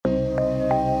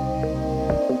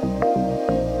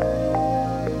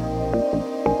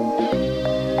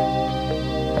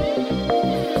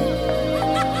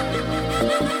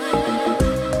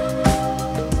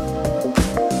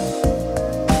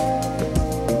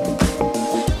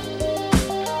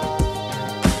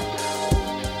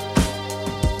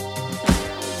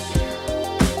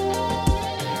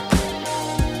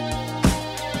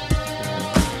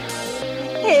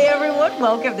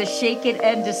welcome to Shaken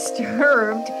and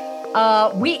Disturbed.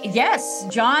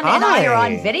 John and I are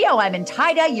on video. I'm in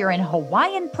tie-dye. You're in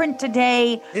Hawaiian print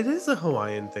today. It is a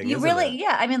Hawaiian thing, You isn't really, it?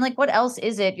 yeah. I mean, like, what else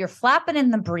is it? You're flapping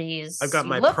in the breeze. I've got You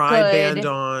my look Pride good. band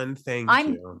on. Thank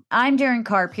you. I'm Darren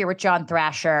Karp here with John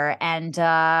Thrasher. And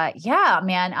yeah,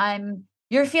 man,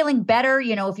 you're feeling better.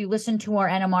 You know, if you listen to our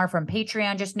NMR from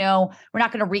Patreon, just know we're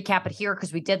not going to recap it here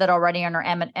because we did that already on our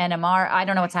NMR. I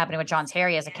don't know what's happening with John's hair.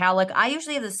 He has a cowlick. I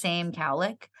usually have the same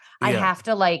cowlick. Yeah. I have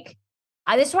to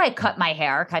this is why I cut my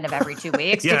hair kind of every 2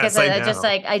 weeks Yes, because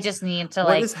I just need to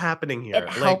What is happening here? It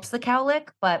helps the cowlick,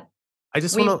 but I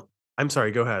just want to. I'm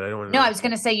sorry. Go ahead. I don't want to. No, I was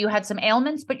going to say you had some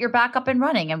ailments, but you're back up and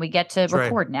running, and we get to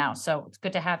record now, so it's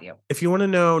good to have you. If you want to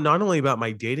know not only about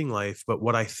my dating life, but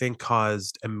what I think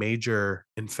caused a major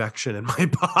infection in my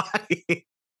body,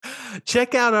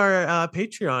 check out our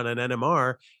Patreon and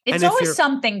NMR. It's always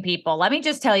something, people. Let me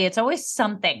just tell you, it's always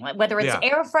something. Whether it's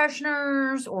air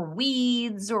fresheners or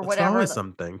weeds or whatever. Always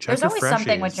something. There's always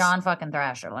something with John fucking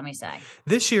Thrasher. Let me say.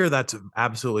 This year, that's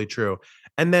absolutely true.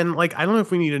 And then, I don't know if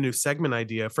we need a new segment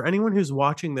idea for anyone who's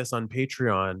watching this on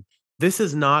Patreon. This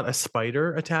is not a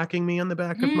spider attacking me on the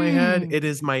back of my head. It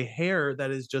is my hair that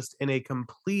is just in a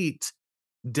complete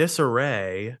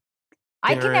disarray.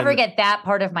 I can never get that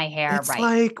part of my hair it's right.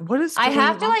 Like, what is going on? I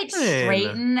have to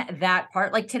straighten that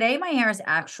part. Like today, my hair is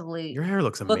actually your hair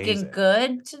looks amazing. Looking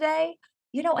good today.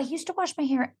 You know, I used to wash my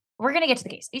hair. We're gonna get to the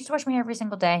case. I used to wash my hair every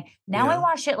single day. Now I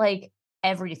wash it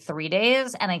every 3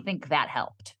 days, and I think that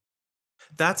helped.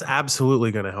 That's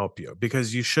absolutely going to help you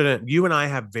because you and I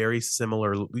have very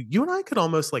similar, you and I could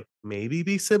almost maybe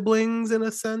be siblings in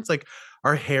a sense. Like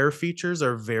our hair features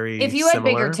are very If you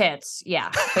similar. had bigger tits,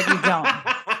 yeah, but you don't.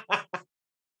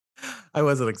 I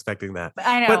wasn't expecting that.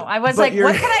 I know. I was like,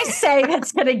 what can I say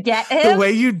that's going to get him? The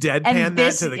way you deadpan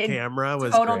that to the camera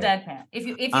was total great. Deadpan. If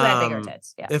you had bigger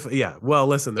tits, yeah. Well,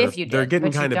 listen, they're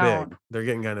getting kind of big. They're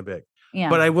getting kind of big. Yeah.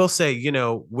 But I will say,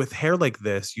 with hair like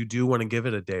this, you do want to give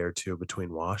it a day or two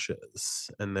between washes.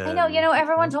 And then I know,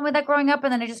 everyone told me that growing up,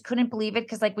 and then I just couldn't believe it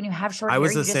because when you have short hair,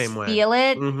 you just feel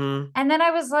it. Mm-hmm. And then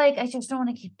I was like, I just don't want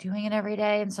to keep doing it every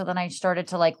day. And so then I started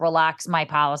to relax my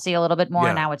policy a little bit more.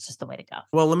 And now it's just the way to go.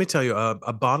 Well, let me tell you,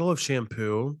 a bottle of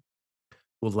shampoo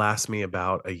will last me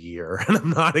about a year, and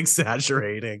I'm not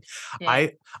exaggerating. Yeah.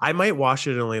 I might wash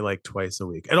it only twice a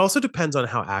week. It also depends on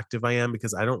how active I am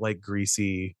because I don't like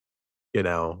greasy,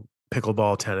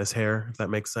 pickleball tennis hair, if that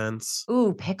makes sense.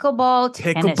 Ooh, pickleball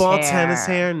tennis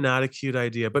hair, not a cute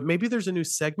idea. But maybe there's a new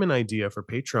segment idea for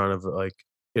Patreon of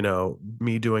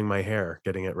me doing my hair,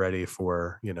 getting it ready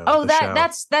for, Oh, the show.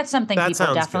 That's something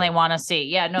people definitely want to see.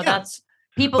 Yeah, no, that's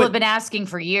people have been asking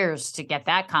for years to get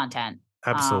that content.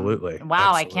 Absolutely.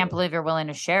 Wow, absolutely. I can't believe you're willing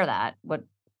to share that. What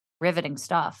riveting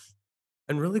stuff.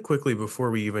 And really quickly, before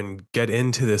we even get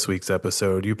into this week's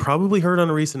episode, you probably heard on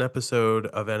a recent episode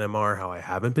of NMR how I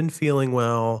haven't been feeling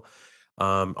well.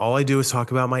 All I do is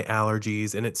talk about my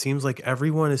allergies, and it seems like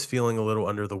everyone is feeling a little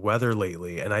under the weather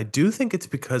lately. And I do think it's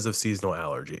because of seasonal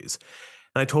allergies.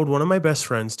 And I told one of my best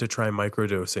friends to try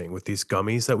microdosing with these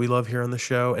gummies that we love here on the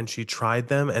show, and she tried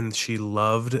them and she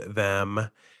loved them.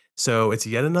 So it's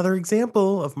yet another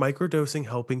example of microdosing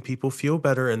helping people feel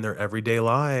better in their everyday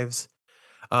lives.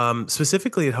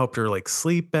 Specifically, it helped her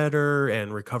sleep better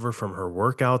and recover from her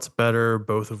workouts better,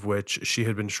 both of which she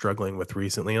had been struggling with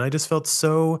recently. And I just felt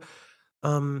so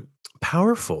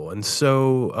powerful and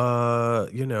so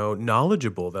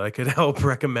knowledgeable that I could help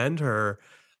recommend her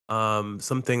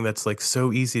something that's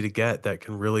so easy to get that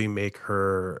can really make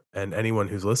her and anyone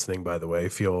who's listening, by the way,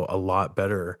 feel a lot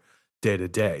better day to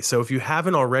day. So if you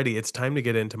haven't already, it's time to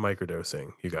get into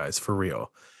microdosing, you guys, for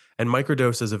real. And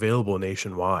microdose is available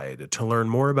nationwide. To learn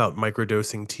more about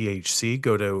microdosing THC,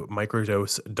 go to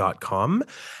microdose.com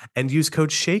and use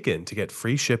code SHAKEN to get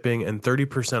free shipping and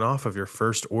 30% off of your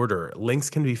first order.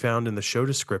 Links can be found in the show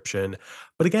description.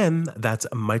 But again, that's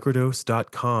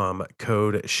microdose.com,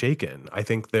 code SHAKEN. I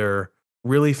think they're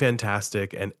really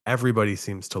fantastic and everybody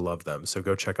seems to love them. So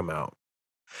go check them out.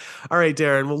 All right,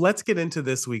 Darren. Well, let's get into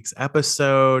this week's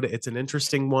episode. It's an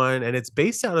interesting one, and it's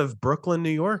based out of Brooklyn, New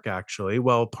York, actually.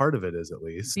 Well, part of it is at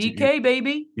least. BK,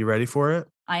 baby. You ready for it?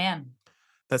 I am.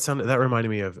 That reminded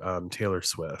me of Taylor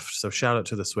Swift. So shout out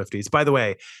to the Swifties. By the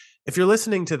way, if you're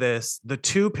listening to this, the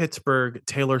 2 Pittsburgh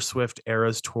Taylor Swift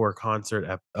Eras Tour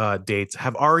concert dates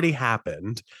have already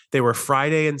happened. They were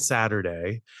Friday and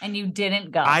Saturday. And you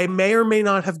didn't go. I may or may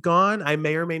not have gone. I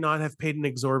may or may not have paid an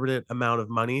exorbitant amount of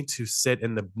money to sit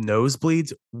in the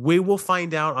nosebleeds. We will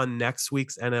find out on next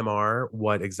week's NMR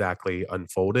what exactly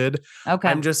unfolded. Okay.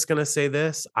 I'm just going to say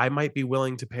this. I might be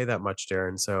willing to pay that much,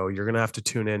 Darren. So you're going to have to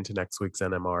tune in to next week's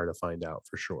NMR to find out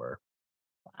for sure.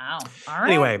 Wow. All right.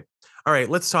 Anyway, all right,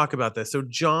 let's talk about this. So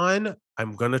John,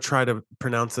 I'm going to try to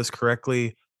pronounce this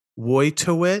correctly.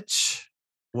 Wojtowicz,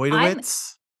 I'm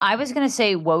Wojtowicz, I was gonna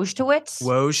say Wojtowicz.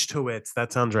 Wojtowicz.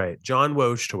 That sounds right. John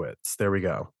Wojtowicz. There we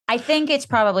go. I think it's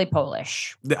probably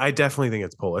Polish. I definitely think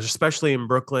it's Polish, especially in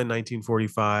Brooklyn,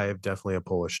 1945. Definitely a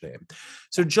Polish name.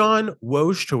 So John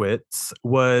Wojtowicz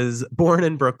was born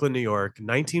in Brooklyn, New York,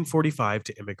 1945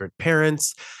 to immigrant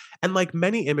parents. And like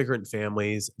many immigrant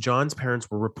families, John's parents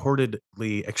were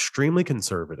reportedly extremely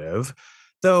conservative.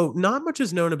 Though not much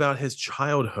is known about his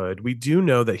childhood, we do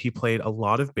know that he played a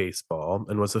lot of baseball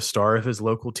and was a star of his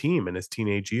local team in his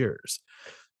teenage years.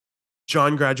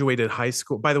 John graduated high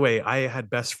school. By the way, I had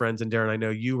best friends, and Darren, I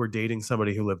know you were dating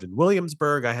somebody who lived in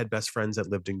Williamsburg. I had best friends that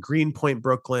lived in Greenpoint,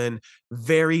 Brooklyn.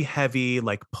 Very heavy,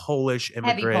 like Polish Heavy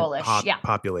immigrant Polish. Yeah.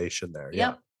 population there. Yeah.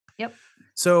 Yep. Yep.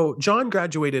 So John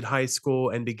graduated high school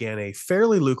and began a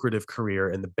fairly lucrative career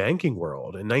in the banking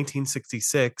world. In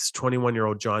 1966,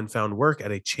 21-year-old John found work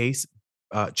at a Chase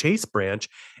branch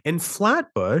in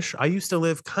Flatbush. I used to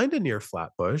live kind of near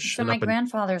Flatbush. So my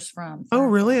grandfather's from Oh,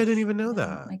 really? I Flatbush. didn't even know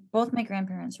Yeah, that. both my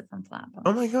grandparents are from Flatbush.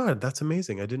 Oh my God, that's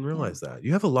amazing. I didn't realize that.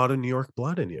 You have a lot of New York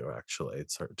blood in you, actually,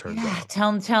 it turns Yeah,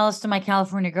 out. tell us to my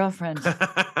California girlfriend.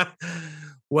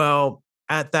 Well,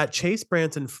 at that Chase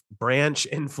branch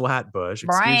in Flatbush,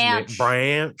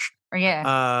 branch.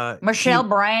 Yeah. Michelle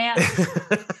Branch.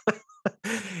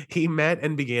 He met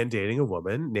and began dating a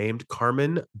woman named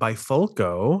Carmen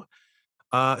Bifulco,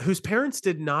 whose parents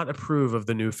did not approve of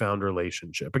the newfound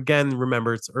relationship. Again,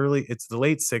 remember, it's the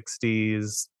late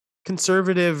 60s.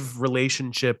 Conservative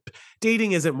relationship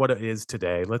dating isn't what it is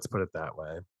today. Let's put it that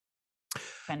way.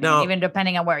 Even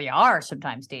depending on where you are,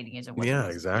 sometimes dating isn't what it is. Yeah,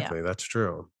 exactly. That's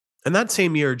true. And that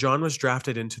same year, John was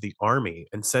drafted into the army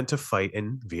and sent to fight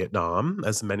in Vietnam,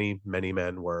 as many, many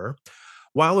men were.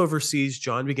 While overseas,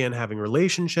 John began having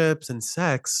relationships and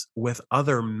sex with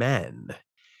other men.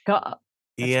 God,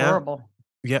 that's horrible.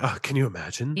 Yeah, can you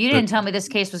imagine? You didn't tell me this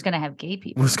case was going to have gay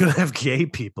people. Was going to have gay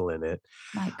people in it.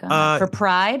 My God. For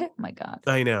pride? My God.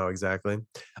 I know, exactly.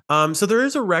 So there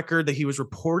is a record that he was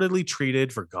reportedly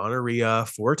treated for gonorrhea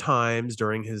 4 times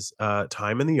during his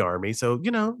time in the army. So,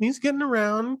 he's getting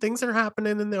around. Things are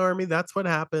happening in the army. That's what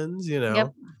happens,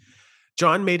 Yep.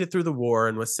 John made it through the war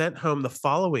and was sent home the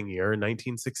following year in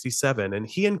 1967. And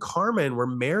he and Carmen were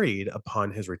married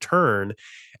upon his return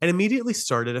and immediately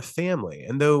started a family.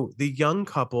 And though the young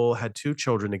couple had 2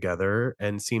 children together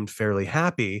and seemed fairly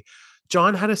happy,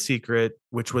 John had a secret,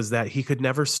 which was that he could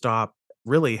never stop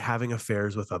really having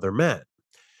affairs with other men.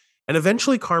 And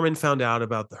eventually Carmen found out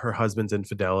about her husband's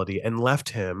infidelity and left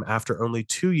him after only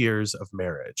 2 years of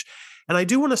marriage. And I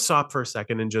do want to stop for a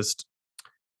second and just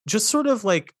sort of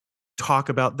like talk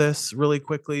about this really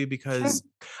quickly, because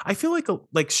I feel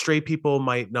like straight people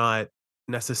might not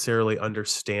necessarily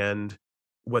understand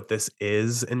what this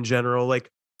is in general. Like,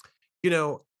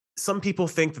 some people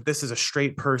think that this is a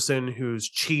straight person who's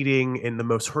cheating in the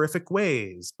most horrific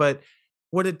ways, but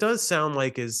what it does sound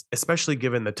like is, especially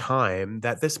given the time,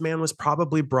 that this man was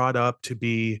probably brought up to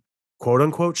be quote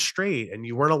unquote straight, and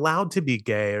you weren't allowed to be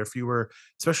gay, or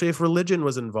especially if religion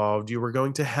was involved, you were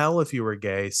going to hell if you were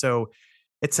gay. So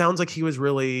it sounds like he was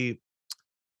really,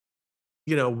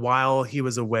 while he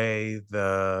was away,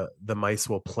 the mice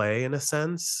will play, in a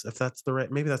sense, if that's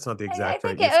maybe that's not the exact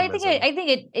right euphemism. I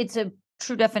think it's a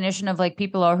true definition of like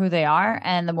people are who they are,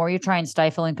 and the more you try and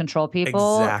stifle and control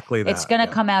people, exactly it's going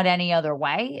to come out any other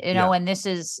way, and this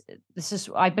is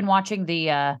I've been watching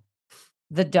the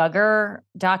Duggar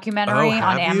documentary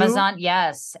on Amazon.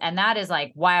 Yes. And that is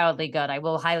like wildly good. I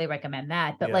will highly recommend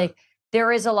that. But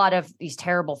there is a lot of these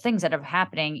terrible things that are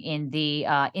happening in the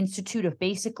Institute of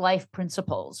Basic Life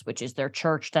Principles, which is their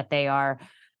church that they are,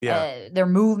 their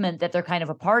movement that they're kind of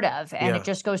a part of. And it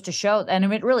just goes to show, and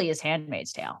it really is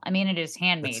Handmaid's Tale. I mean, it is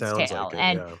Handmaid's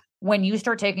Tale. When you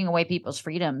start taking away people's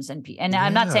freedoms, and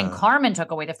I'm not saying Carmen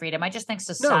took away the freedom. I just think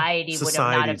society would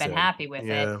not have been happy with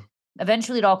it.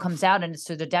 Eventually it all comes out, and it's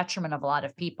to the detriment of a lot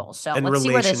of people. So let's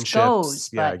see where this goes.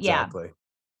 But exactly.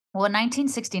 Well, in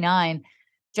 1969,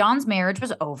 John's marriage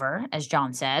was over, as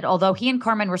John said, although he and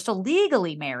Carmen were still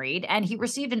legally married, and he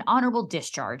received an honorable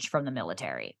discharge from the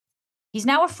military. He's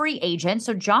now a free agent,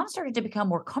 so John started to become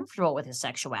more comfortable with his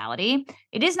sexuality.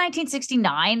 It is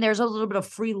 1969. There's a little bit of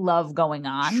free love going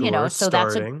on, so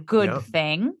that's a good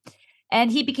thing. And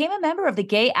he became a member of the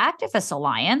Gay Activists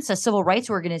Alliance, a civil rights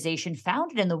organization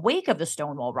founded in the wake of the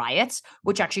Stonewall riots,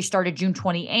 which actually started June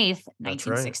 28th,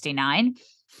 1969. Right.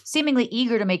 Seemingly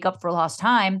eager to make up for lost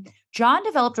time, John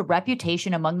developed a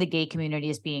reputation among the gay community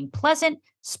as being pleasant,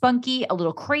 spunky, a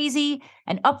little crazy,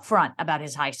 and upfront about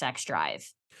his high sex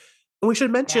drive. We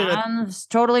should mention Sounds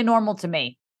totally normal to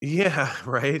me. yeah,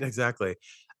 right, exactly.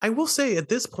 I will say at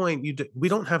this point, we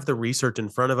don't have the research in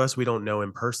front of us. We don't know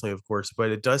him personally, of course,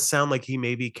 but it does sound like he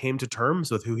maybe came to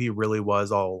terms with who he really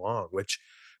was all along, which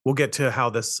we'll get to how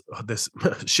this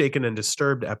Shaken and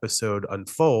Disturbed episode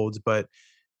unfolds, but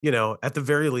at the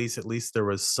very least, at least there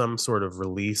was some sort of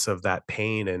release of that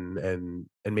pain and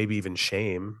maybe even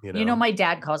shame, you You know, know? my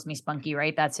dad calls me Spunky,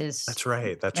 right? That's his That's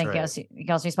right, that's like, right. he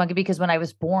calls me Spunky because when I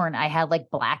was born, I had, like,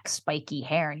 black spiky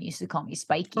hair, and he used to call me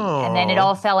Spiky, and then it Oh,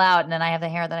 all fell out, and then I have the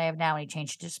hair that I have now, and he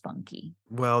changed it to Spunky.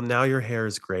 well, now your hair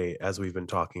is great, as we've been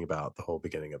talking about the whole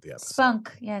beginning of the episode.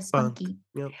 Spunk, yeah, Bunk. Spunky.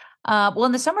 Yep. Well,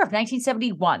 in the summer of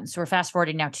 1971, so we're fast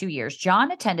forwarding now 2 years,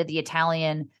 John attended the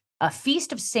Italian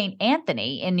Feast of St.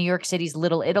 Anthony in New York City's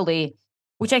Little Italy,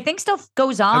 which I think still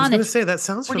goes I was on. gonna It's say that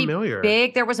sounds pretty familiar.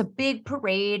 big. There was a big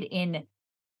parade in,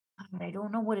 I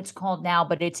don't know what it's called now,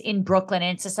 but it's in Brooklyn,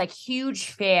 and it's this like huge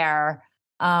fair.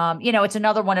 It's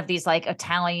another one of these like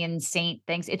Italian saint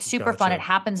things. It's super fun. It Gotcha.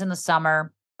 happens in the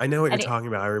summer, I know what you're and talking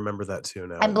about. I remember that too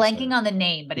now I'm that you say blanking it. on the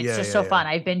name, but it's Yeah, just yeah, so yeah. fun.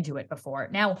 I've been to it before.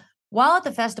 Now, while at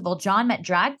the festival, John met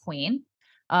drag queen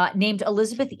named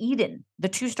Elizabeth Eden. The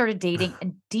two started dating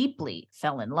and deeply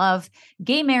fell in love.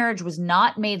 Gay marriage was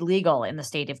not made legal in the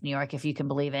state of New York, if you can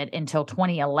believe it, until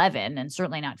 2011, and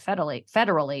certainly not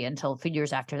federally until a few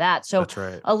years after that. So That's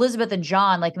right. Elizabeth and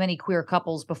John, like many queer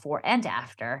couples before and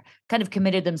after, kind of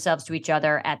committed themselves to each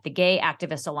other at the Gay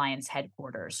Activist Alliance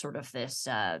headquarters, sort of this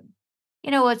a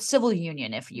civil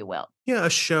union, if you will. Yeah, a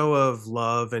show of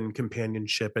love and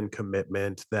companionship and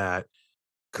commitment that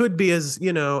could be as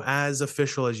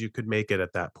official as you could make it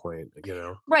at that point.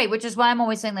 Right, which is why I'm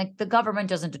always saying, like, the government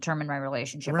doesn't determine my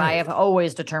relationship. I Right. have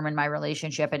always determined my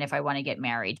relationship and if I want to get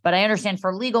married. But I understand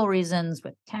for legal reasons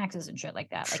with taxes and shit like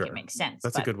that, like it Sure. makes sense.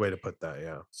 That's a But good way to put that,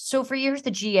 yeah. so for years,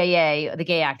 the GAA, the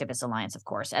Gay Activist Alliance, of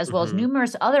course, as well as Mhm.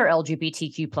 numerous other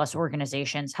LGBTQ plus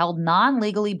organizations held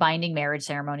non-legally binding marriage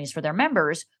ceremonies for their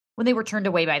members when they were turned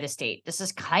away by the state. This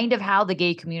is kind of how the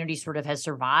gay community sort of has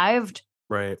survived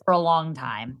Right. for a long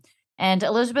time. And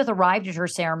Elizabeth arrived at her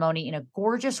ceremony in a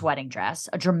gorgeous wedding dress,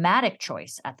 a dramatic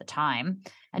choice at the time.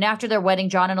 And after their wedding,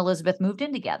 John and Elizabeth moved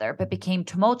in together, but became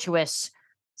tumultuous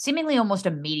seemingly almost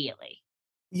immediately.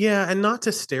 Yeah, and not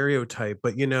to stereotype,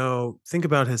 but, think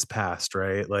about his past,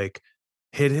 right? Like,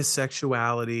 hid his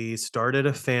sexuality, started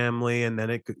a family, and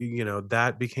then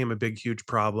that became a big, huge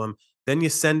problem. Then you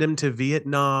send him to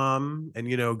Vietnam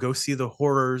and, go see the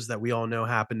horrors that we all know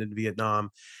happened in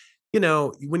Vietnam.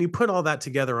 When you put all that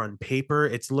together on paper,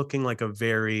 it's looking like a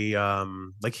very,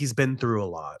 like he's been through a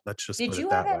lot. Let's just Did put it you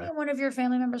have that way. any one of your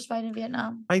family members fight in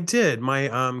Vietnam? I did. My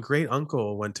great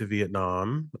uncle went to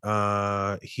Vietnam.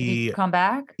 Did he He come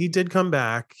back? he did come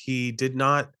back. He did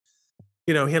not,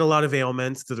 he had a lot of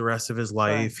ailments through the rest of his Sure.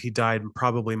 life. He died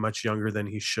probably much younger than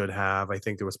he should have. I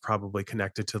think it was probably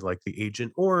connected to like the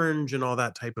Agent Orange and all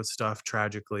that type of stuff,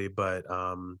 tragically. But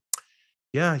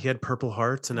yeah, he had Purple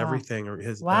Hearts and Wow. everything. Or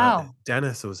his Wow.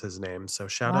 Dennis was his name. So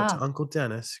shout out to Wow. Uncle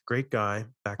Dennis, great guy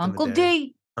back in the Uncle day.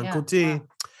 D. Uncle Yeah. D. Wow.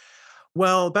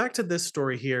 Well, back to this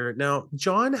story here. Now,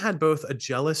 John had both a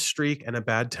jealous streak and a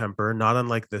bad temper, not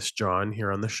unlike this John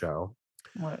here on the show.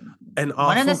 An One and the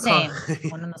awful same.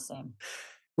 One and the same.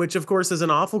 which of course is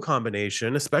an awful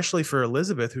combination, especially for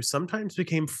Elizabeth, who sometimes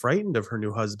became frightened of her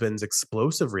new husband's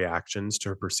explosive reactions to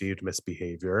her perceived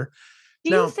misbehavior. Do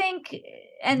you Now, think,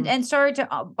 and mhm, and sorry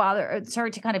to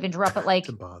sorry to kind of interrupt, but to like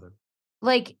bother.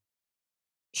 like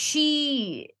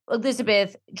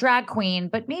Elizabeth, drag queen,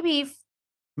 but maybe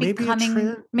Maybe a becoming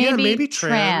yeah, maybe maybe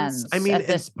trans. I trans mean, at and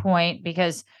this point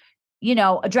because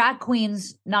a drag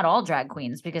queens, not all drag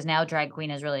queens, because now drag queen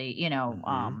is really,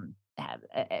 mhm,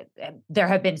 there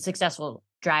have been successful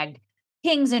drag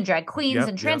kings and drag queens yep,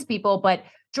 and yep. trans people, but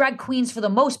drag queens for the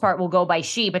most part will go by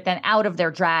she, but then out of their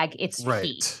drag, it's he.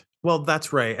 Right. Well,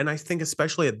 that's right. And I think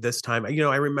especially at this time,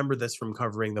 I remember this from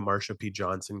covering the Marsha P.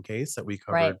 Johnson case that we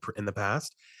Right. covered in the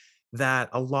past, that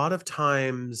a lot of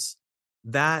times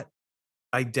that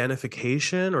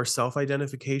identification or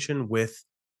self-identification with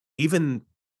even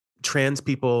trans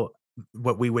people,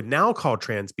 what we would now call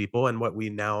trans people and what we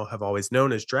now have always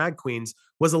known as drag queens,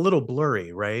 was a little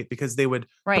blurry, right? Because they would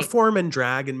Right. perform in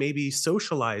drag and maybe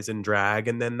socialize in drag.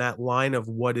 And then that line of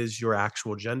what is your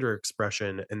actual gender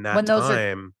expression in that When those are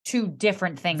time, two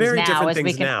different things very now, different as we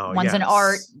things can, now. one's an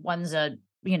art, Yes. one's a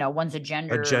A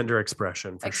gender gender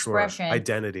expression for sure. expression.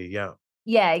 Identity. Yeah.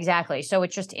 Yeah, exactly. So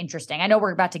it's just interesting. I know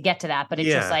we're about to get to that, but it's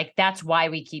just Yeah. like that's why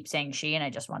we keep saying she, and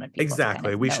I just wanted people to kind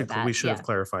Exactly. of We know should that. we should Yeah. have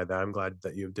clarified that. I'm glad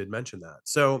that you did mention that.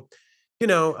 So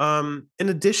In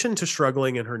addition to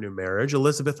struggling in her new marriage,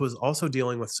 Elizabeth was also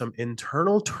dealing with some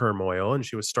internal turmoil and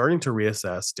she was starting to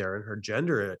reassess, Darren, her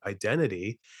gender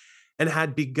identity and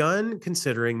had begun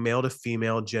considering male to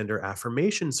female gender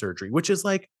affirmation surgery, which is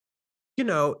like,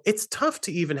 it's tough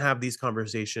to even have these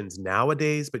conversations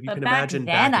nowadays, but you But can back imagine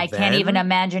then, back I can't even then.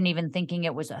 imagine even thinking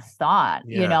it was a thought,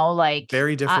 Yeah, like,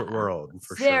 very different world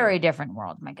for very sure. different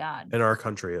world. My God. In our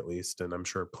country at least, and I'm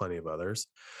sure plenty of others.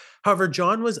 However,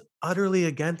 John was utterly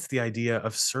against the idea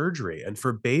of surgery and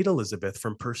forbade Elizabeth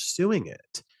from pursuing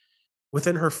it.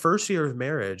 Within her first year of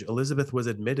marriage, Elizabeth was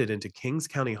admitted into Kings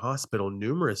County Hospital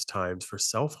numerous times for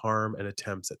self harm and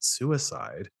attempts at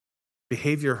suicide.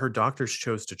 Behavior her doctors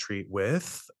chose to treat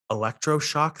with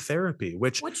electroshock therapy,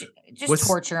 which Which just was,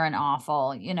 torture and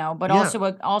awful, but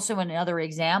yeah, also another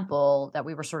example that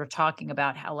we were sort of talking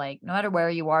about how, like, no matter where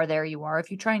you are, there you are. If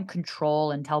you try and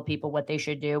control and tell people what they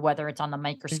should do, whether it's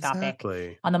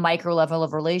exactly. on the micro level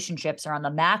of relationships or on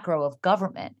the macro of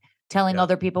government, telling Yeah,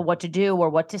 other people what to do or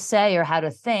what to say or how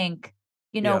to think,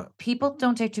 yeah, people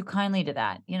don't take too kindly to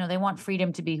that. They want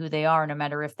freedom to be who they are, no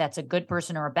matter if that's a good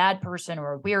person or a bad person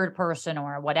or a weird person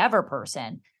or a whatever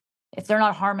person. If they're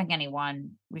not harming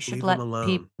anyone, we should leave them let alone.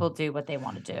 people do what they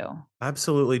wanna do.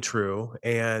 Absolutely true.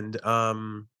 And,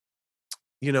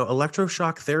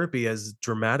 electroshock therapy, as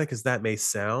dramatic as that may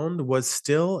sound, was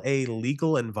still a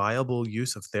legal and viable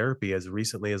use of therapy as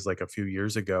recently as like a few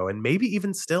years ago, and maybe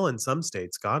even still in some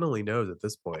states. God only knows at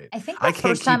this point. I think I the can't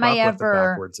first time keep I up with the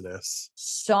ever backwardsness,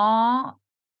 saw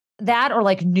that or,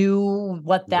 like, knew what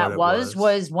what that it was.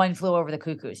 was One Flew Over the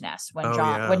Cuckoo's Nest Oh, when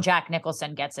yeah. Jack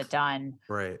Nicholson gets it done,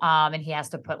 Right. and he has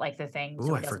to put, like, the thing Oh,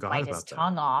 so I he doesn't forgot bite his about that.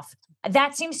 tongue off.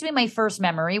 That seems to be my first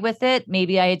memory with it.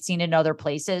 Maybe I had seen it in other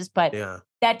places, but Yeah.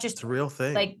 that just It's a real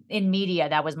thing. like, in media,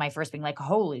 that was my first being like,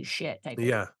 "Holy shit," Yeah. type of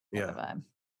Yeah. vibe.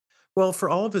 Well, for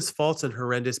all of his faults and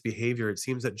horrendous behavior, it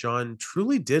seems that John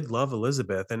truly did love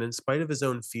Elizabeth, and in spite of his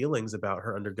own feelings about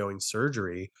her undergoing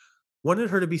surgery,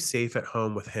 wanted her to be safe at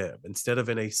home with him instead of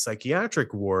in a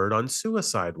psychiatric ward on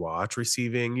suicide watch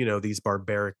receiving, these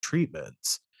barbaric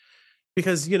treatments.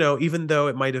 Because, even though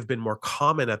it might have been more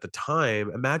common at the time,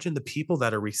 imagine the people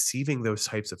that are receiving those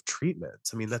types of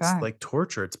treatments. I mean, that's Sure, like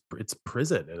torture. It's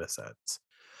prison in a sense.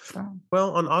 sure.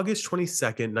 Well, on August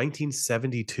 22nd,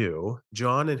 1972,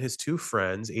 John and his two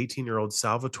friends, 18-year-old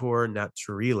Salvatore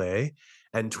Naturile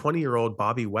and 20-year-old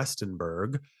Bobby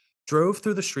Westenberg, drove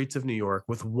through the streets of New York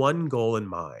with one goal in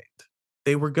mind.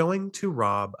 They were going to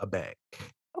rob a bank.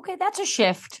 Okay, that's a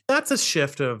shift. That's a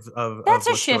shift of, of, That's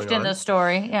of a what's going shift in the on.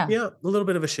 story, yeah. Yeah, a little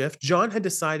bit of a shift. John had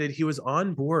decided he was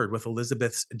on board with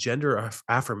Elizabeth's gender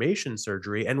affirmation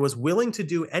surgery and was willing to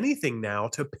do anything now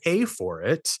to pay for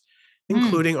it, Mm.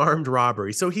 including armed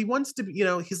robbery. So he wants to,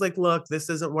 he's like, look, this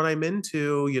isn't what I'm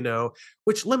into,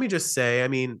 which let me just say, I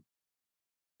mean,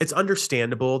 it's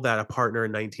understandable that a partner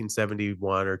in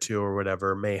 1971 or 2 or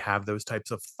whatever may have those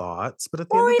types of thoughts, but at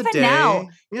the Or end of the day,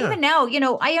 yeah, even now,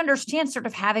 I understand sort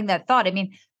of having that thought. I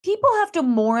mean, people have to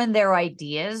mourn their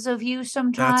ideas of you that's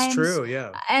sometimes. true.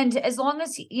 Yeah. And as long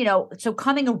as, so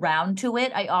coming around to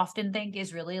it, I often think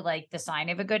is really like the sign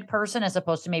of a good person as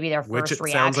opposed to maybe their Which first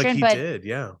it sounds like reaction. he But did.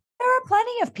 Yeah. there are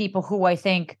plenty of people who I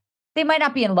think they might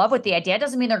not be in love with the idea. It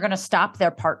doesn't mean they're going to stop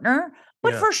their partner,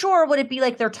 but Yeah. for sure, would it be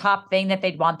like their top thing that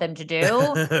they'd want them to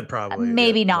do? Probably, yeah,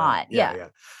 Maybe not. not. Yeah, Yeah. yeah.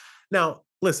 Now,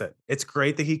 listen, it's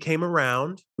great that he came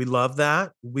around. We love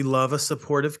that. We love a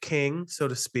supportive king, so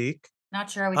to speak. Not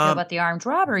sure how we feel Um, about the armed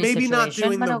robbery maybe not situation,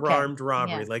 doing but the okay. armed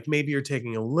robbery, Yeah. like maybe you're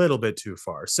taking a little bit too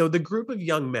far. So the group of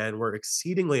young men were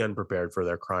exceedingly unprepared for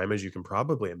their crime, as you can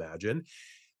probably imagine.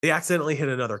 They accidentally hit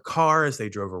another car as they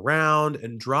drove around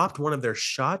and dropped one of their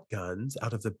shotguns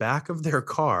out of the back of their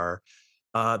car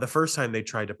the first time they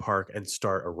tried to park and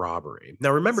start a robbery.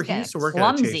 Now, remember, It's he kinda used to work at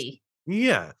a Chase. clumsy.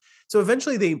 Yeah. So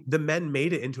eventually, the men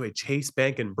made it into a Chase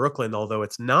Bank in Brooklyn, although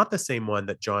it's not the same one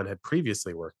that John had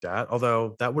previously worked at.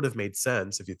 Although that would have made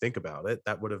sense if you think about it.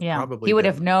 That would have Yeah. probably He would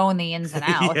have been, known the ins and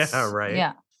yeah, outs. right.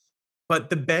 Yeah. But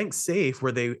the bank safe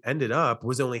where they ended up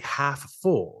was only half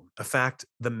full. A fact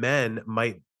the men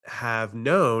might have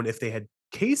known if they had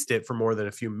cased it for more than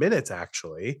a few minutes,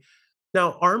 actually.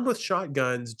 Now, armed with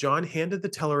shotguns, John handed the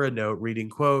teller a note reading,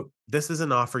 quote, "This is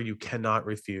an offer you cannot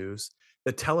refuse."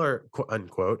 The teller,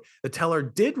 unquote, the teller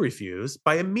did refuse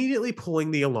by immediately pulling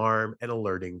the alarm and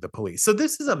alerting the police. So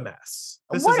this is a mess.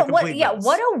 This is a complete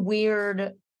What mess. a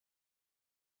weird,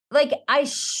 like, I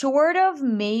sort of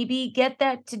maybe get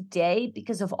that today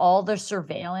because of all the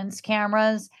surveillance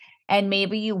cameras, and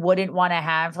maybe you wouldn't wanna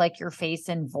have, like, your face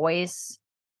and voice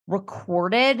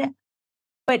recorded.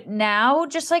 But now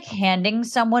just like handing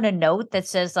someone a note that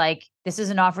says like, this is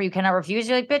an offer you cannot refuse.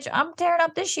 You're like, bitch, I'm tearing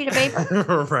up this sheet of paper.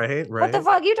 Right, What the right.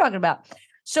 fuck are you talking about?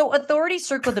 So authorities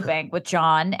circled the bank with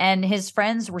John and his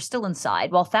friends were still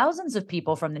inside while thousands of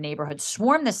people from the neighborhood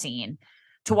swarmed the scene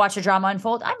to watch the drama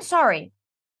unfold. I'm sorry.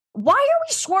 Why are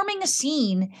we swarming the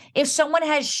scene if someone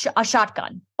has a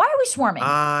shotgun? Why are we swarming?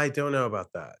 I don't know about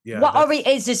that. Yeah, What are we?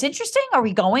 that's Is this interesting? Are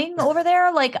we going over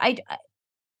there? Like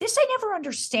this I never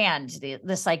understand.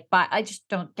 This like, but I just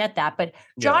don't get that. But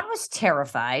yeah. John was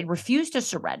terrified, refused to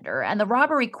surrender, and the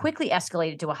robbery quickly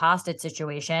escalated to a hostage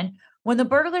situation when the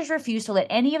burglars refused to let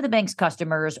any of the bank's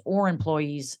customers or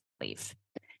employees leave.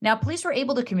 Now, police were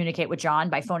able to communicate with John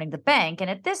by phoning the bank, and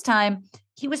at this time,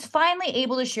 he was finally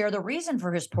able to share the reason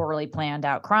for his poorly planned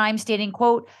out crime, stating,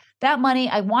 quote, "That money,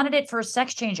 I wanted it for a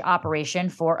sex change operation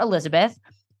for Elizabeth.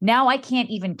 Now I can't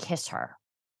even kiss her."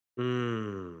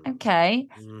 Mm, Okay.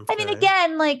 I mean, okay.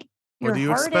 again, like What your do you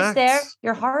heart is there. expect?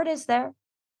 Your heart is there.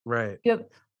 Right. You have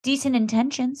decent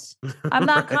intentions. I'm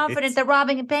not confident Right. that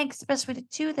robbing a bank is the best way to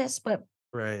do this, but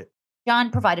Right.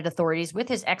 John provided authorities with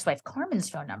his ex wife Carmen's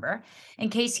phone number in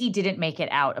case he didn't make it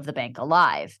out of the bank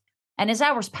alive. And as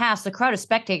hours passed, the crowd of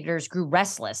spectators grew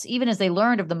restless, even as they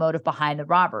learned of the motive behind the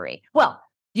robbery. Well,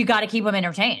 you got to keep them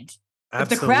entertained. If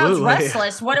the crowd's Absolutely.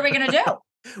 restless, what are we going to do?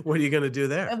 What are you gonna do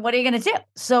there? And what are you going to do?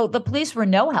 So the police were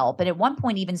no help, and at one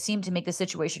point even seemed to make the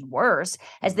situation worse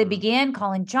as they Mhm. began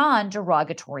calling John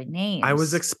derogatory I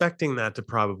was names. expecting that to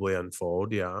probably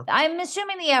unfold, yeah. I'm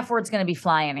assuming the F word's going to be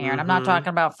flying here, and I'm not Mhm. talking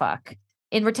about fuck.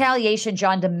 In retaliation,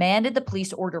 John demanded the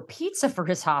police order pizza for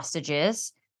his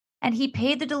hostages, and he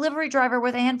paid the delivery driver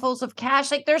with handfuls of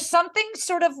cash. Like, there's something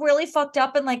sort of really fucked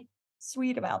up and like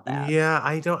sweet about that. Yeah,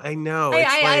 I know, I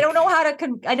it's I, I don't like, know how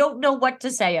to I don't know what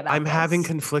to say I'm about having this.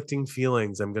 conflicting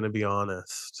feelings, I'm gonna be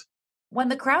honest. When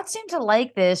the crowd seemed to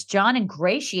like this, John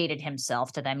ingratiated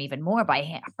himself to them even more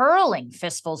by hurling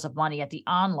fistfuls of money at the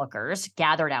onlookers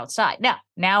gathered outside.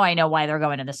 Now I know why they're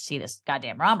going to see this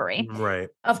goddamn robbery. Right.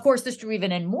 Of course, this drew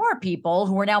even in more people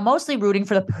who were now mostly rooting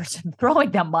for the person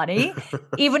throwing them money,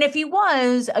 even if he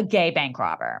was a gay bank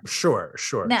robber. Sure,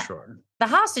 sure, Now, sure. the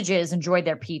hostages enjoyed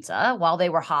their pizza while they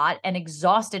were hot and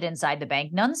exhausted inside the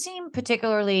bank. None seemed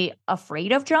particularly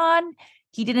afraid of John.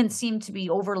 He didn't seem to be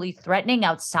overly threatening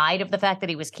outside of the fact that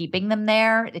he was keeping them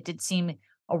there. It did seem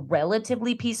a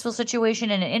relatively peaceful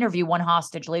situation. In an interview, one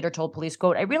hostage later told police,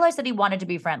 quote, "I realized that he wanted to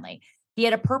be friendly. He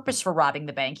had a purpose for robbing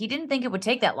the bank. He didn't think it would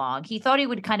take that long. He thought he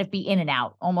would kind of be in and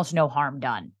out, almost no harm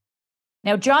done."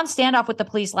 Now, John's standoff with the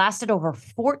police lasted over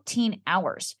 14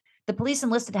 hours. The police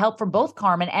enlisted help from both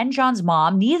Carmen and John's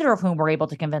mom, neither of whom were able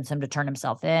to convince him to turn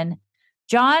himself in.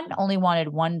 John only wanted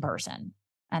one person,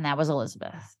 and that was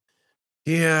Elizabeth.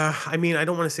 Yeah, I mean, I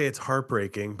don't wanna say it's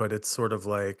heartbreaking, but it's sort of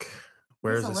like, It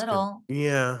where is is a this going? little.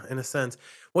 Yeah, in a sense.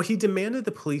 Well, he demanded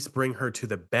the police bring her to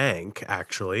the bank,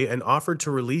 actually, and offered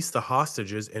to release the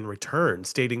hostages in return,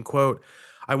 stating, quote,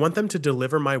 "I want them to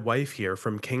deliver my wife here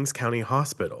from Kings County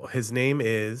Hospital. His name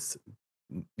is,"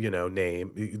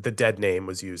 the dead name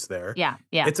was used there. Yeah,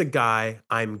 yeah. "It's a guy,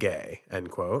 I'm gay,"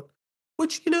 end quote.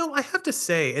 Which, I have to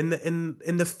say, in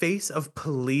the face of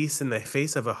police, in the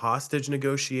face of a hostage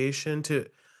negotiation, to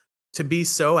be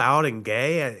so out and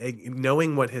gay,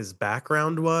 knowing what his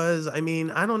background was, I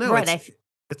mean, I don't know, Right.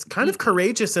 it's kind You, of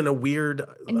courageous in a weird,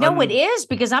 no, it is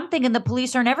because I'm thinking the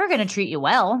police are never going to treat you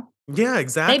well. yeah, They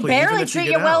exactly, even barely if you treat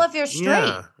get you well out. if you're straight. Yeah,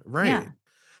 Yeah. right.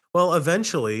 Well,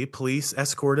 eventually, police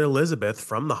escorted Elizabeth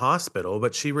from the hospital,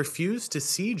 but she refused to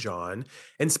see John.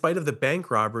 In spite of the bank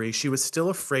robbery, she was still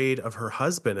afraid of her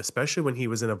husband, especially when he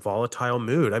was in a volatile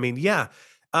mood. I mean, yeah,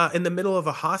 in the middle of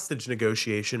a hostage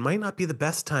negotiation might not be the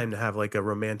best time to have like a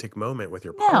romantic moment with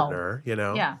your No. partner.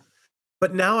 Yeah.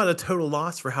 But now, at a total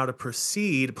loss for how to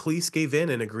proceed, police gave in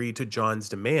and agreed to John's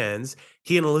demands.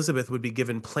 He and Elizabeth would be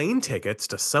given plane tickets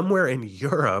to somewhere in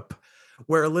Europe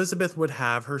where Elizabeth would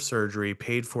have her surgery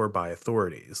paid for by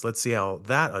authorities. Let's see how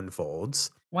that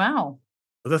unfolds. Wow.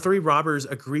 The three robbers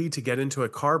agreed to get into a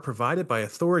car provided by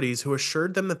authorities who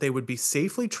assured them that they would be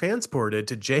safely transported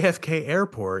to JFK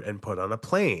Airport and put on a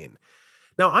plane.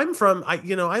 Now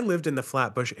I lived in the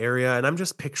Flatbush area and I'm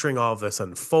just picturing all of this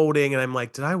unfolding and I'm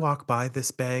like, did I walk by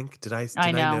this bank? I Did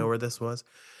I know know. where this was?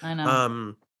 I know.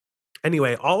 Um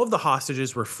anyway, all of the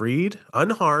hostages were freed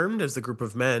unharmed as the group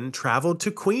of men traveled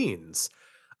to Queens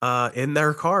in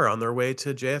their car on their way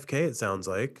to JFK, it sounds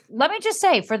like. Let me just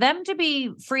say, for them to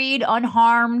be freed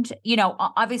unharmed,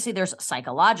 obviously there's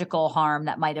psychological harm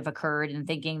that might have occurred in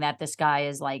thinking that this guy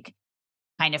is like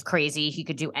kind of crazy. He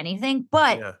could do anything.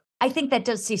 But Yeah. I think that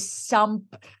does say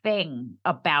something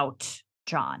about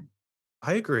John.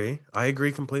 I agree. I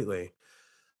agree completely.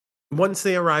 Once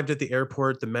they arrived at the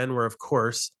airport, the men were, of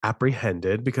course,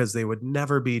 apprehended because they would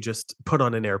never be just put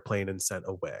on an airplane and sent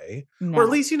away. Or at No.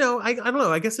 least, I don't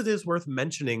know. I guess it is worth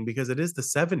mentioning because it is the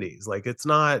 70s. Like, it's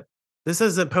not, this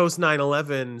isn't post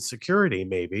 9/11 security,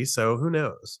 maybe. So who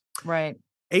knows? Right.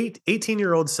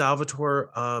 18-year-old Salvatore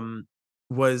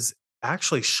was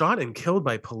actually shot and killed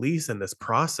by police in this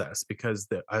process because,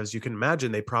 as you can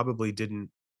imagine, they probably didn't,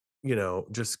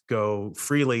 just go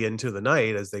freely into the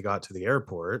night as they got to the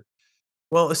airport.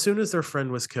 Well, as soon as their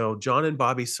friend was killed, John and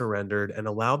Bobby surrendered and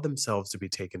allowed themselves to be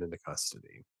taken into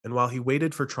custody. And while he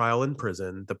waited for trial in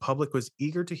prison, the public was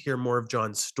eager to hear more of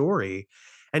John's story,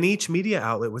 and each media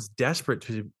outlet was desperate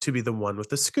to be the one with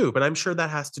the scoop. And I'm sure that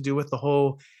has to do with the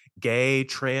whole gay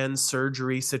trans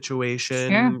surgery Sure.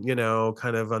 situation,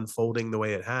 kind of unfolding the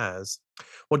way it has.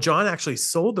 Well, John actually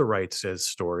sold the rights to his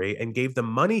story and gave the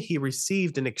money he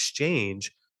received in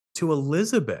exchange to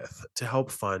Elizabeth to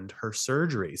help fund her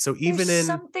surgery. So There's even in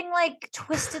something like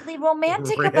twistedly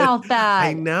romantic Rid about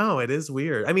I that. know, it is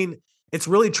weird. I mean, it's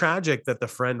really tragic that the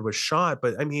friend was shot,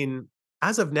 but I mean,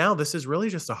 as of now, this is really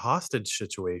just a hostage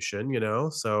situation,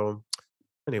 So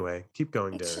anyway, keep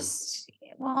going, It's Darren. just,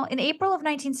 well, in April of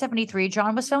 1973,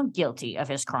 John was found guilty of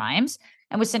his crimes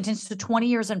and was sentenced to 20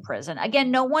 years in prison.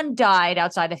 Again, no one died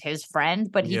outside of his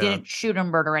friend, but he Yeah, didn't shoot or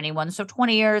murder anyone. So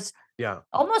 20 years yeah.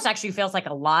 almost actually feels like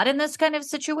a lot in this kind of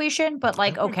situation, but I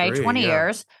like, would okay, agree, 20 yeah.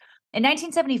 years. In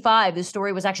 1975, the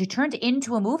story was actually turned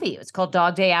into a movie. It's called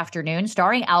Dog Day Afternoon,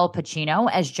 starring Al Pacino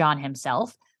as John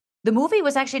himself. The movie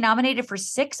was actually nominated for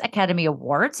 6 Academy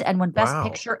Awards and won Best Wow.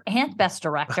 Picture and Best I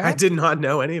Director. did not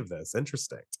know any of this.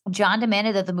 Interesting. John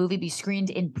demanded that the movie be screened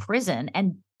in prison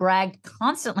and bragged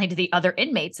constantly to the other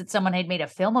inmates that someone had made a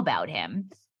film about him.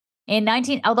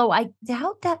 Although I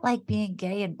doubt that like being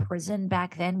gay in prison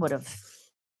back then would have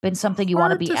been something you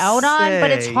want to Hard be to out on, but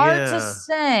it's say, hard to yeah.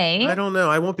 say. I don't know.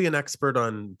 I won't be an expert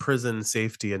on prison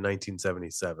safety in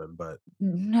 1977, but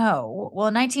No. Well,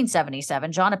 in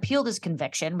 1977, John appealed his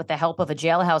conviction with the help of a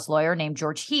jailhouse lawyer named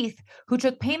George Heath, who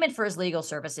took payment for his legal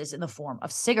services in the form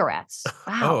of cigarettes. oh,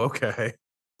 Wow. okay.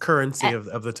 Currency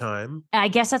of the time. I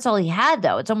guess that's all he had,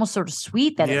 though. It's almost sort of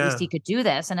sweet that at least Yeah. he could do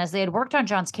this. And as they had worked on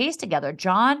John's case together,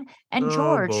 John and Oh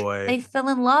George, boy. they fell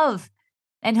in love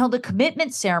and held a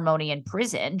commitment ceremony in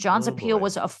prison. John's Oh appeal boy.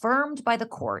 was affirmed by the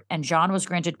court, and John was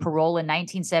granted parole in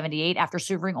 1978 after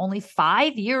serving only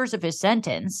 5 years of his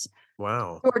sentence.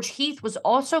 Wow. George Heath was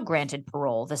also granted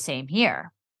parole the same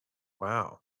year.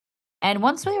 Wow. And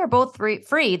once they were both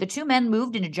free, the two men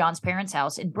moved into John's parents'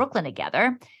 house in Brooklyn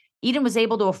together. Eden was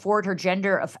able to afford her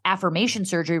gender affirmation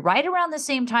surgery right around the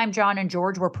same time John and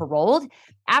George were paroled,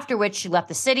 after which she left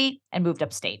the city and moved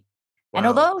upstate. And Wow.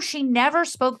 although she never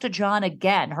spoke to John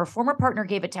again, her former partner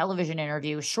gave a television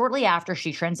interview shortly after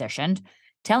she transitioned,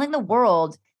 telling the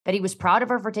world that he was proud of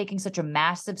her for taking such a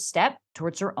massive step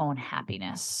towards her own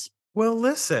happiness. Well,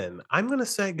 listen, I'm gonna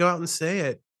go out and say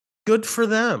it. Good for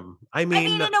them. I I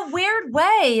mean, mean, in a weird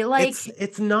way,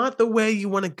 it's not the way you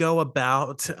want to go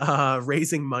about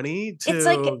raising money it's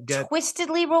like to get.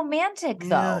 twistedly romantic,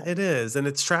 Yeah, though. it is. And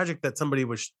it's tragic that somebody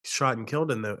was shot and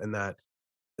killed in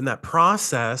that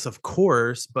process, of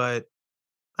course, but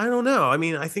I don't know. I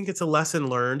mean, I think it's a lesson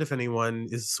learned if anyone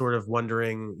is sort of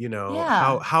wondering, how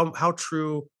Yeah. how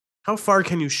true, how far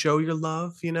can you show your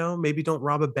love, Maybe don't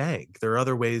rob a bank. There are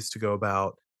other ways to go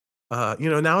about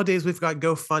nowadays we've got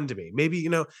GoFundMe. Maybe,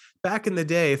 back in the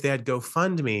day if they had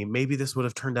GoFundMe, maybe this would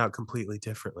have turned out completely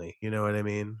differently. You know what I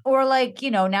mean? Or like,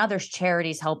 now there's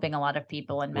charities helping a lot of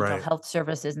people and mental Right. health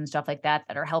services and stuff like that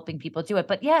that are helping people do it.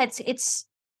 But yeah,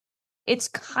 it's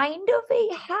kind of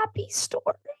a happy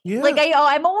story. Like Yeah.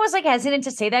 I'm almost like hesitant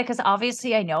to say that because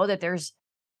obviously I know that there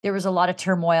was a lot of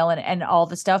turmoil and all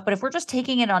the stuff. But if we're just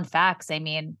taking it on facts, I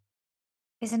mean,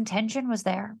 his intention was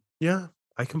there. Yeah.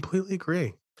 I completely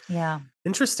agree. Yeah.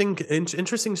 Interesting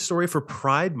story for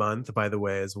Pride Month, by the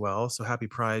way, as well. So happy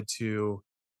Pride to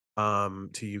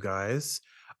you guys.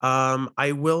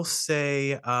 I will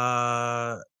say,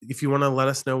 if you want to let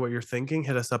us know what you're thinking,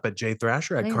 hit us up at Jay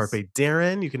Thrasher at Please. Carpe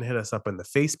Darren. You can hit us up in the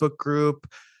Facebook group.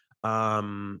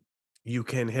 Um, you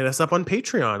can hit us up on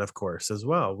Patreon, of course, as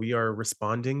well. We are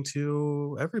responding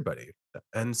to everybody.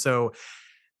 And so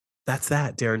that's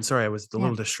that, Darren. Sorry, I was a Yeah.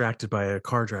 little distracted by a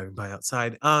car driving by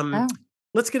outside. Oh.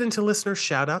 Let's get into listener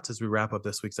shout outs as we wrap up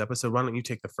this week's episode. Why don't you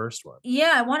take the first one?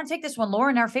 Yeah, I want to take this one. Laura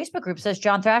in our Facebook group says,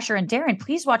 John Thrasher and Darren,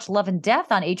 please watch Love and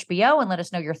Death on HBO and let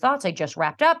us know your thoughts. I just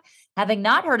wrapped up, having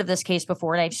not heard of this case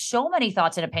before, and I have so many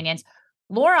thoughts and opinions.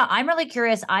 Laura, I'm really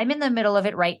curious. I'm in the middle of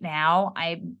it right now.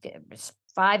 I'm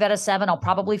 5 out of 7. I'll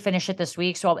probably finish it this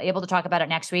week, so I'll be able to talk about it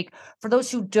next week. For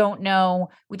those who don't know,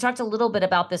 we talked a little bit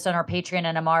about this on our Patreon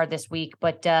NMR this week,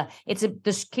 but it's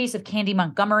this case of Candy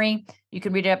Montgomery. You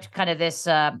can read it up to kind of this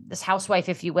housewife,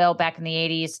 if you will, back in the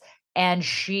 80s, and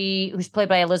who's played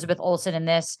by Elizabeth Olsen in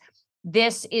this.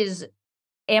 This is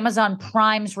Amazon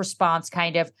Prime's response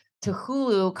kind of to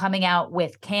Hulu coming out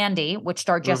with Candy, which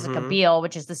starred Jessica Biel,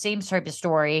 which is the same type of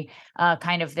story,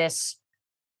 kind of this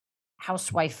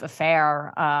housewife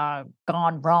affair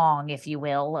gone wrong, if you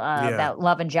will, about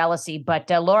love and jealousy. But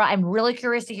Laura, I'm really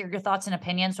curious to hear your thoughts and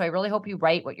opinions. So I really hope you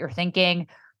write what you're thinking.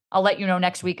 I'll let you know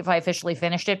next week if I officially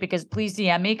finished it, because please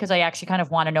DM me, because I actually kind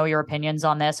of want to know your opinions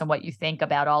on this and what you think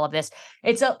about all of this.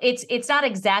 It's not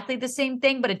exactly the same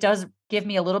thing, but it does give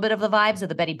me a little bit of the vibes of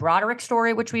the Betty Broderick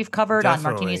story, which we've covered on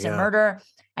Martinis and Murder.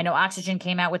 I know Oxygen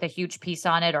came out with a huge piece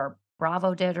on it, or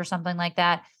Bravo did, or something like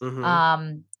that.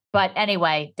 But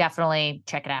anyway, definitely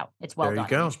check it out. It's well done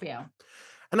on HBO.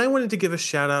 And I wanted to give a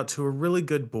shout out to a really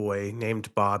good boy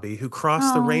named Bobby who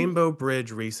crossed the Rainbow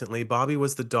Bridge recently. Bobby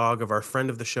was the dog of our friend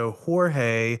of the show,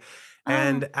 Jorge.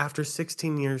 And after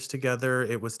 16 years together,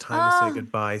 it was time to say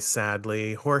goodbye,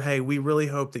 sadly. Jorge, we really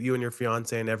hope that you and your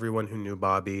fiance and everyone who knew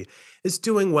Bobby is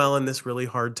doing well in this really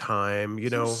hard time. You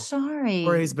know, sorry.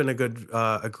 Jorge's been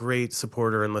a great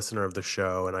supporter and listener of the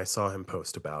show, and I saw him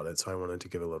post about it, so I wanted to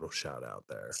give a little shout out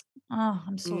there. Oh,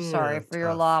 I'm so sorry for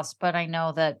your loss, but I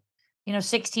know that,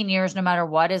 16 years, no matter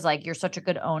what, is like, you're such a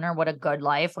good owner. What a good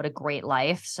life. What a great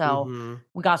life. So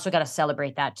we also got to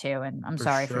celebrate that too. And I'm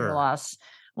sorry for your loss.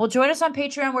 Well, join us on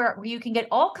Patreon, where you can get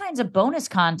all kinds of bonus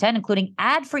content, including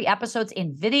ad-free episodes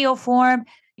in video form.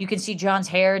 You can see John's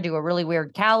hair do a really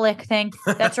weird cowlick thing.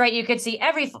 That's right. You can see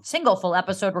every single full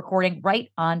episode recording right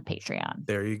on Patreon.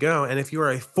 There you go. And if you are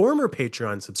a former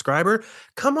Patreon subscriber,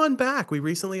 come on back. We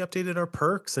recently updated our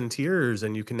perks and tiers,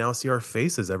 and you can now see our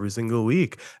faces every single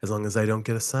week, as long as I don't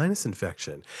get a sinus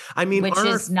infection. I mean, which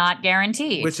is not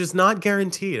guaranteed. Which is not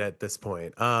guaranteed at this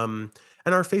point.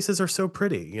 And our faces are so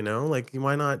pretty, like,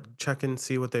 why not check and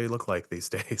see what they look like these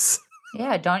days?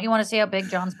 Yeah, don't you want to see how big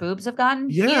John's boobs have gotten?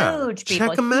 Yeah, huge, people.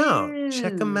 Check them out.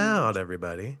 Check them out,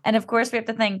 everybody. And of course, we have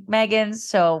to thank Megan.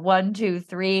 So 1, 2,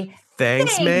 3.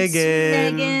 Thanks,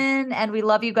 Megan. And we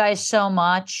love you guys so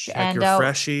much. Check your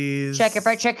freshies.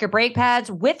 Check your brake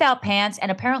pads without pants. And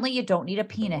apparently, you don't need a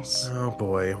penis. Oh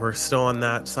boy, we're still on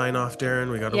that sign off, Darren.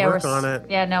 We got to work on it.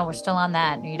 Yeah, no, we're still on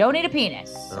that. You don't need a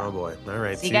penis. Oh boy. All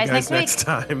right. See you guys next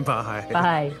time. Bye.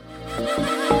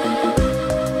 Bye.